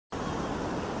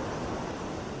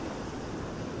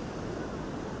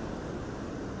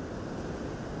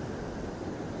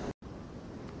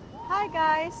Hi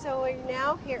guys, so we're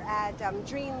now here at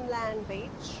Dreamland Beach.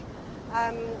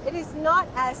 It is not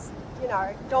as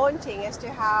daunting as to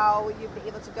how you'd be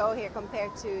able to go here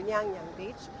compared to Nyang Nyang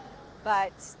Beach,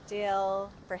 but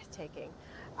still breathtaking.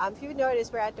 If you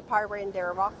notice, we're at the part where there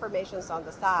are rock formations on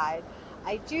the side.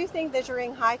 I do think that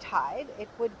during high tide it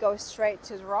would go straight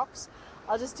to the rocks.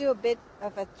 I'll just do a bit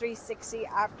of a 360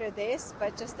 after this,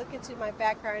 but just look into my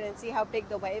background and see how big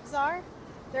the waves are.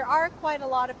 There are quite a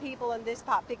lot of people in this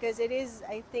spot because it is,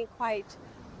 I think, quite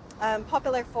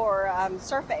popular for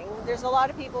surfing. There's a lot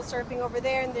of people surfing over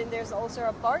there, and then there's also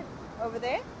a boat over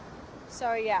there.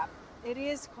 So yeah, it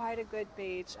is quite a good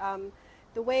beach.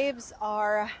 The waves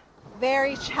are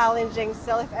very challenging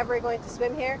still if ever you're going to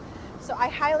swim here. So I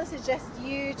highly suggest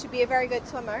you to be a very good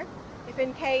swimmer if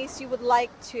in case you would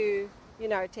like to,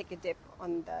 take a dip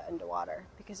on the underwater,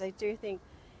 because I do think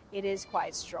it is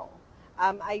quite strong.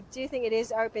 I do think it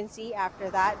is open sea after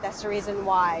that. That's the reason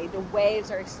why the waves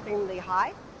are extremely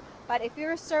high. But if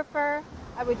you're a surfer,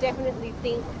 I would definitely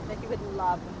think that you would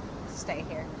love to stay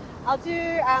here. I'll do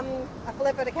a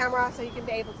flip of the camera so you can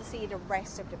be able to see the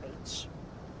rest of the beach.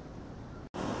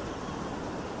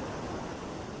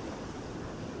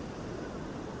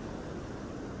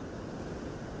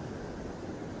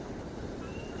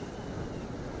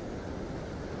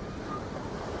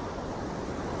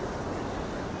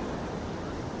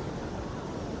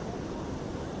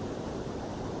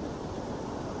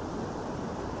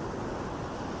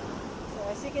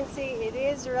 As you can see, it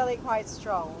is really quite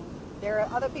strong. There are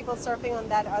other people surfing on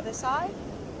that other side.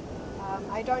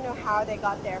 I don't know how they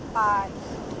got there, but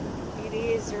it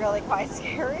is really quite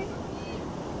scary.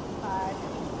 But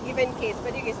even kids,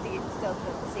 but you can still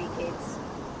see kids,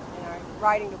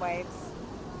 riding the waves.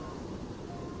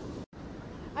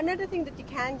 Another thing that you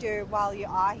can do while you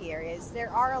are here is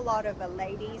there are a lot of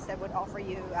ladies that would offer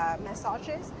you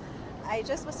massages. I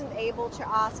just wasn't able to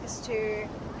ask as to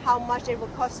how much it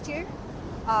would cost you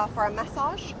for a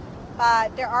massage,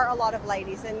 but there are a lot of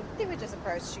ladies and they would just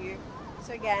approach you.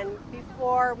 So again,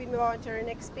 before we move on to the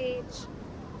next beach,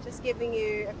 just giving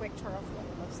you a quick tour of what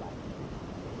it looks like.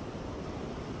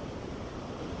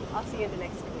 I'll see you in the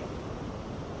next video.